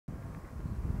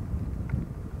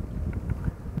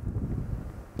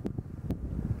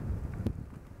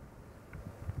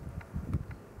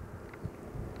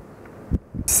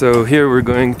So here we're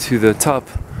going to the top,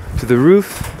 to the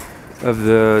roof of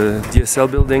the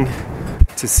DSL building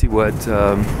to see what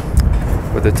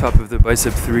the top of the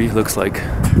BICEP-3 looks like.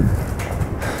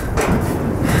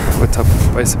 What top of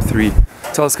the BICEP-3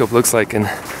 telescope looks like, and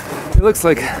it looks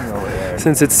like,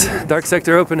 since it's dark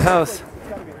sector open house,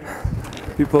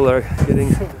 people are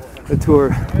getting a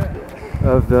tour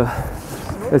of the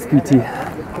SPT.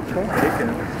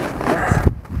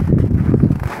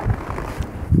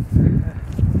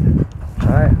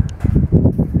 Alright.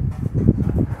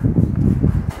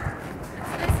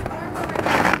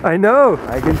 I know!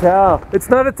 I can tell. It's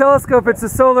not a telescope, it's a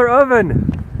solar oven!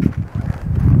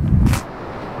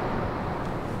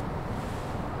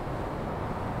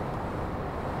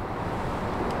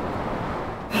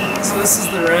 So this is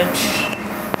the wrench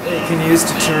that you can use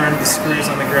to turn the screws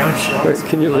on the ground shell. Wait,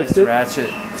 can you lift it?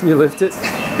 Ratchet. Can you lift it? It's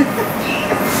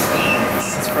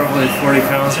probably 40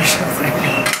 pounds or something.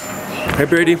 Hey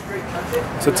Brady.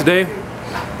 So today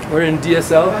we're in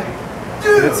DSL.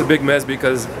 And it's a big mess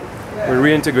because we're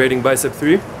reintegrating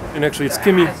BICEP-3. And actually it's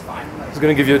Kimmy who's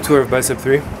going to give you a tour of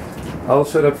BICEP-3. I'll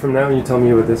shut up from now and you tell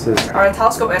me what this is. Our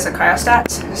telescope is a cryostat,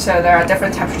 so there are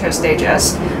different temperature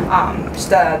stages.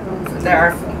 There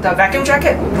are the vacuum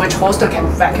jacket, which holds the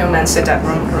vacuum and sits at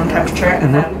room temperature,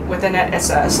 and then within it it's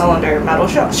a cylinder metal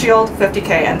shield, 50K,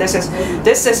 and this is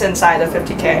inside the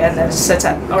 50K, and then it sits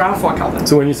at around 4 Kelvin.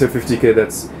 So when you say 50K,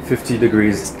 that's 50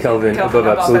 degrees Kelvin above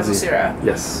absolute zero.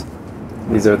 Yes.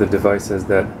 These are the devices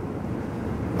that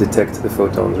detect the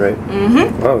photons, right?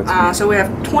 Mm-hmm. Wow, so we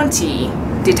have 20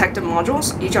 detector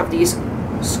modules. Each of these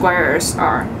squares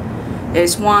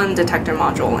is one detector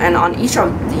module, and on each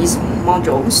of these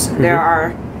modules there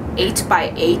are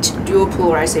 8x8 dual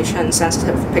polarization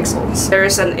sensitive pixels. There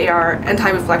is an AR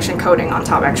anti-reflection coating on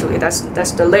top. Actually,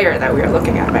 that's the layer that we are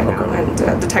looking at right now, and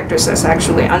the detectors is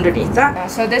actually underneath that.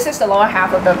 So this is the lower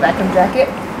half of the vacuum jacket.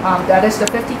 That is the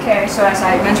 50K. So as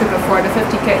I mentioned before, the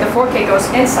 50K, the 4K goes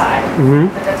inside. The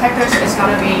detectors is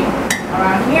going to be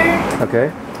around here.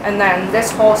 Okay. And then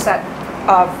this whole set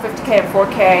of 50K and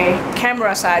 4K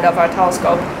camera side of our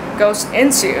telescope goes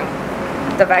into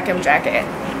the vacuum jacket.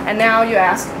 And now you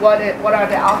ask, what are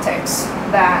the optics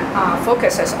that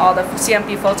focuses all the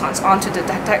CMB photons onto the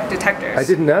detectors? I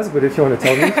didn't ask, but if you want to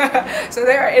tell me. So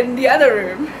they are in the other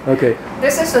room. Okay.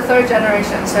 This is the 3rd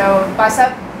generation. So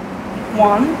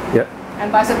BICEP-1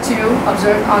 and BICEP-2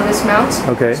 observed on this mount.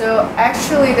 Okay. So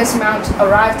actually this mount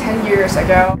arrived 10 years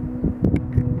ago.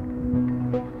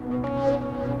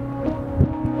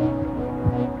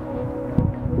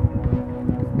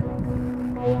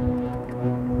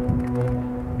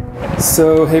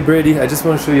 So, hey Brady, I just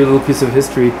want to show you a little piece of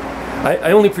history.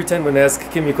 I only pretend when I ask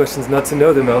Kimmy questions not to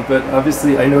know them all, but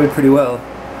obviously I know it pretty well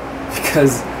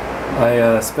because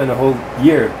I spent a whole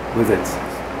year with it.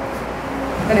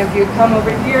 And if you come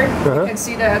over here, you can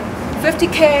see the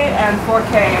 50K and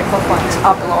 4K equivalent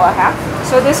of the lower half.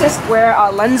 So this is where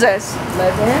our lenses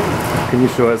live in. Can you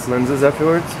show us lenses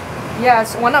afterwards?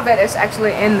 Yes, one of it is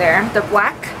actually in there. The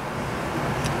black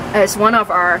is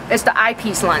it's the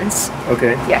eyepiece lens.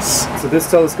 Okay. Yes. So this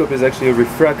telescope is actually a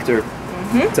refractor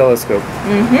telescope.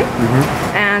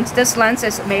 And this lens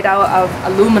is made out of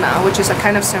alumina, which is a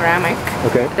kind of ceramic.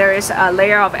 Okay. There is a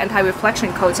layer of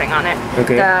anti-reflection coating on it.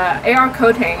 Okay. The AR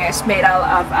coating is made out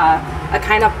of a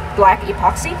kind of black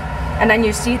epoxy. And then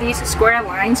you see these square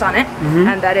lines on it,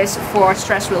 and that is for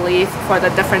stress relief, for the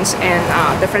difference in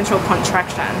differential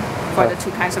contraction for the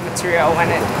two kinds of material when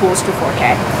it cools to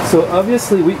 4K. So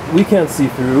obviously we can't see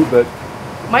through, but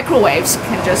microwaves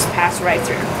can just pass right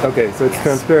through. Okay, so it's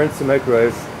transparent to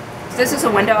microwaves. This is a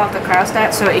window of the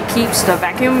cryostat, so it keeps the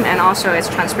vacuum and also it's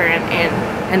transparent in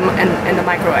the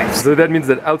microwaves. So that means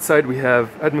that outside we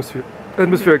have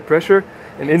atmospheric pressure,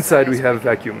 and inside we have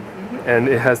vacuum, and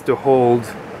it has to hold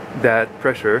that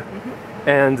pressure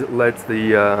and let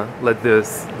the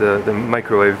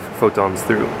microwave photons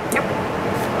through. Yep.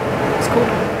 It's cool.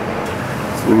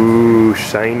 Ooh,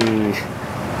 shiny.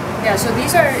 Yeah, so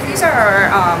these are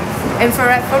our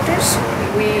infrared filters.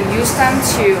 We use them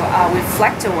to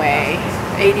reflect away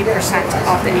 80%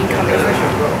 of the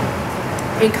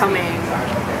incoming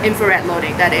infrared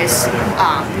loading that is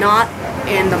not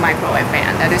in the microwave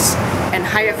band, that is in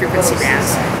higher frequency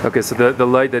bands. Okay, so the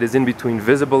light that is in between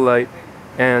visible light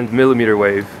and millimeter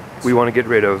wave, we want to get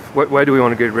rid of. Why do we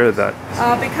want to get rid of that?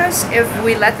 Because if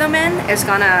we let them in, it's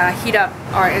gonna heat up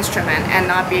our instrument and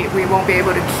we won't be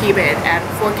able to keep it at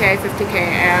 4K, 50K,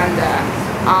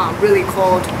 and really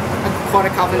cold quarter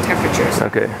Kelvin temperatures.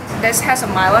 Okay. This has a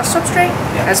mylar substrate,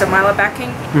 has a mylar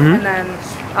backing, and then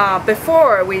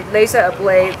before we laser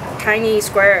ablate tiny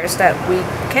squares that we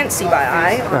can't see by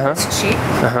eye on this sheet.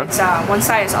 It's one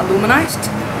side is aluminized,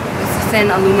 with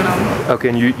thin aluminum. Okay,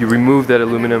 and you remove that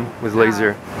aluminum with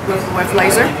laser. With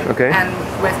laser. Okay. And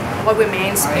with what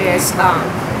remains is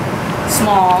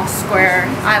small square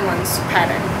islands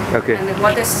pattern. Okay. And then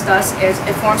what this does is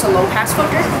it forms a low pass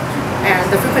filter,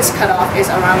 and the frequency cutoff is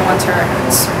around 1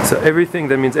 terahertz. So everything,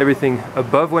 that means everything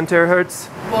above 1 terahertz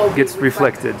gets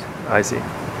reflected. I see.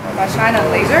 I shine a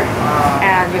laser,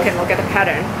 and you can look at the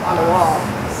pattern on the wall.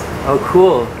 Oh,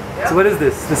 cool. So what is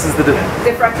this? This is the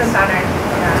Diffraction pattern.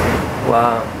 Yeah.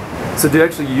 Wow. So do you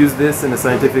actually use this in a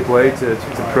scientific way to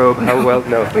probe how well?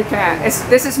 No. We can't.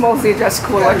 This is mostly just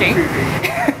cool looking.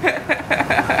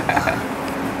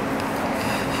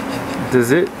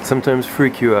 Does it sometimes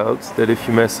freak you out that if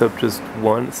you mess up just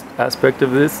one aspect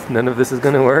of this, none of this is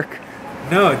going to work?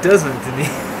 No, it doesn't, Denis.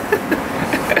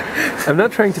 I'm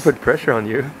not trying to put pressure on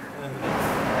you.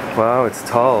 Wow, it's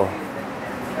tall.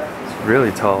 It's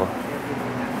really tall.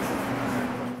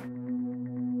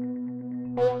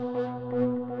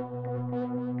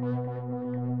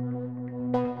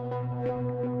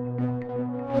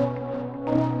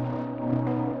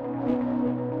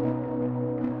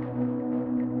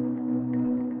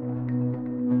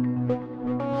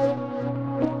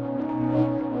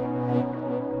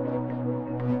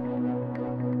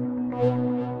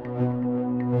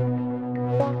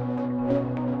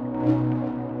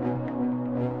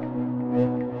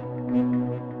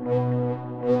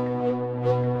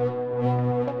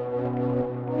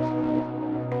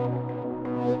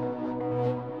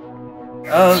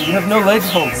 Oh, you have no leg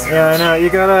holds. Yeah, I know. You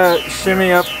gotta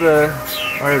shimmy up the,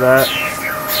 or that.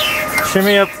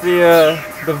 Shimmy up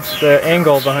the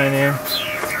angle behind you.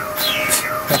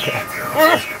 Okay.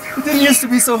 It didn't used to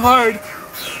be so hard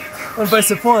on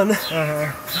bicep 1.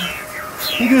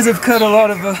 You guys have cut a lot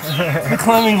of the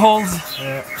climbing holds.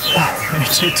 Yeah.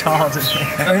 You're too tall to do.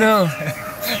 I know.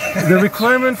 The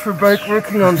requirement for bike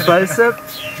working on bicep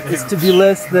is to be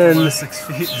less than 6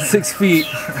 feet. 6 feet.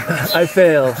 I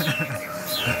fail.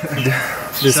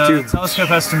 So the telescope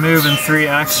has to move in 3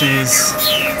 axes.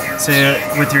 So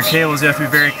with your cables, you have to be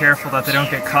very careful that they don't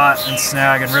get caught and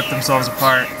snag and rip themselves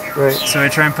apart. Right. So we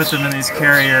try and put them in these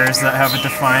carriers that have a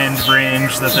defined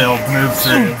range that they'll move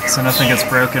through, so nothing gets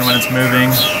broken when it's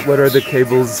moving. What are the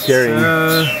cables carrying?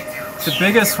 So the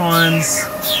biggest ones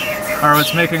are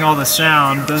what's making all the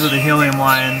sound. Those are the helium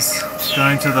lines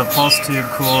going to the pulse tube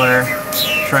cooler,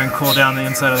 try and cool down the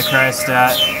inside of the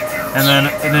cryostat. And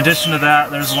then in addition to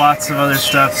that, there's lots of other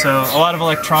stuff. So a lot of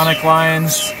electronic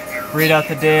lines, read out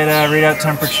the data, read out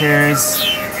temperatures.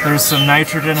 There's some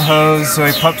nitrogen hose, so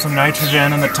we pump some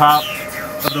nitrogen in the top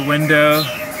of the window.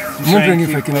 I'm wondering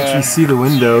if I can actually see the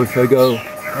window if I go.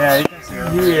 Yeah, you can see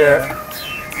it. Yeah.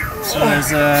 So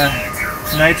there's a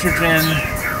nitrogen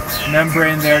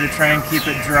membrane there to try and keep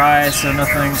it dry so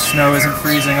snow isn't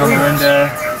freezing on the window.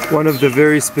 One of the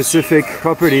very specific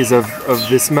properties of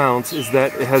this mount is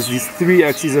that it has these 3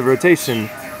 axes of rotation,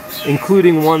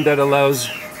 including one that allows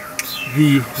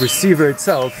the receiver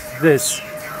itself, this,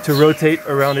 to rotate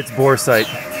around its bore sight.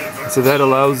 So that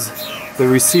allows the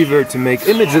receiver to make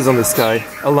images on the sky,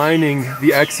 aligning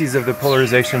the axes of the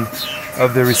polarization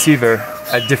of the receiver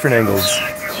at different angles.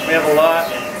 We have a lot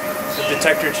of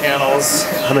detector channels.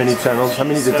 How many channels? How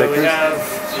many detectors? So we have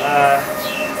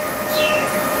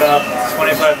about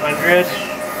 2,500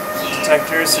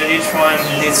 detectors, so each one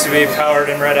needs to be powered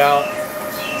and read out.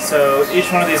 So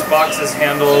each one of these boxes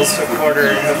handles a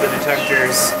quarter of the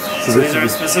detectors. So these are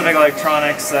specific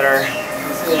electronics that are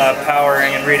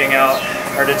powering and reading out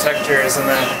our detectors, and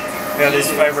then we have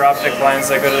these fiber optic lines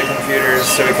that go to the computers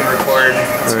so we can record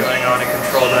what's going on and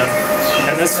control them.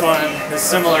 And this one is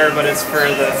similar, but it's for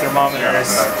the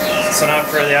thermometers. So not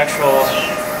for the actual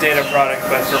data product,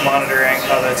 but for monitoring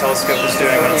how the telescope is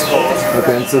doing when it's cold.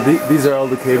 Okay, and so these are all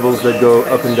the cables that go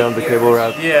up and down the cable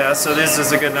route? Yeah, so this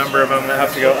is a good number of them that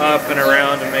have to go up and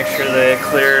around and make sure they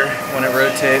clear when it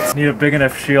rotates. You need a big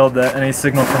enough shield that any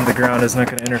signal from the ground is not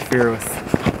going to interfere with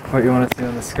what you want to see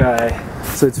on the sky.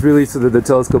 So it's really so that the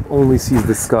telescope only sees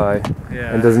the sky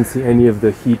and doesn't see any of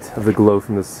the heat of the glow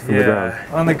from the ground.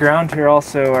 On the ground here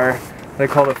also are, they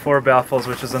call it 4 baffles,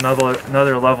 which is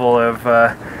another level of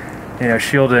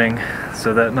shielding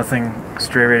so that nothing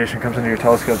stray radiation comes into your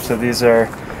telescope. So these are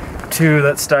 2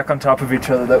 that stack on top of each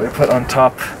other that we put on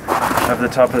top of the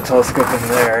telescope in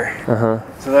there.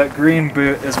 So that green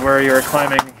boot is where you were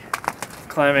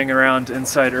climbing around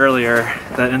inside earlier,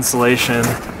 that insulation.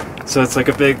 So it's like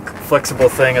a big flexible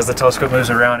thing. As the telescope moves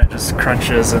around, it just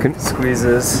crunches and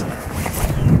squeezes.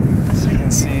 So you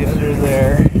can see under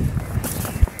there.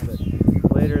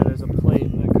 But later there's a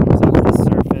plate that comes off the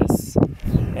surface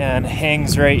and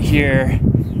hangs right here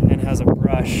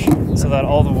rush so that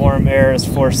all the warm air is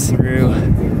forced through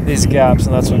these gaps,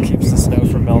 and that's what keeps the snow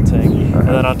from melting. And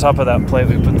then on top of that plate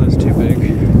we put those two big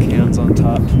cans on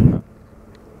top.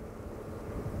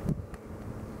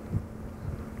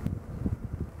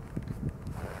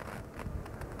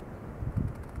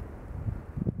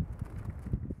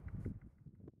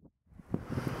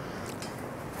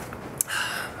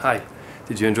 Hi,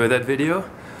 did you enjoy that video?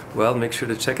 Well, make sure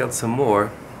to check out some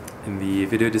more in the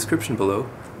video description below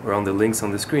or on the links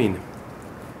on the screen.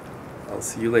 I'll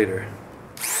see you later.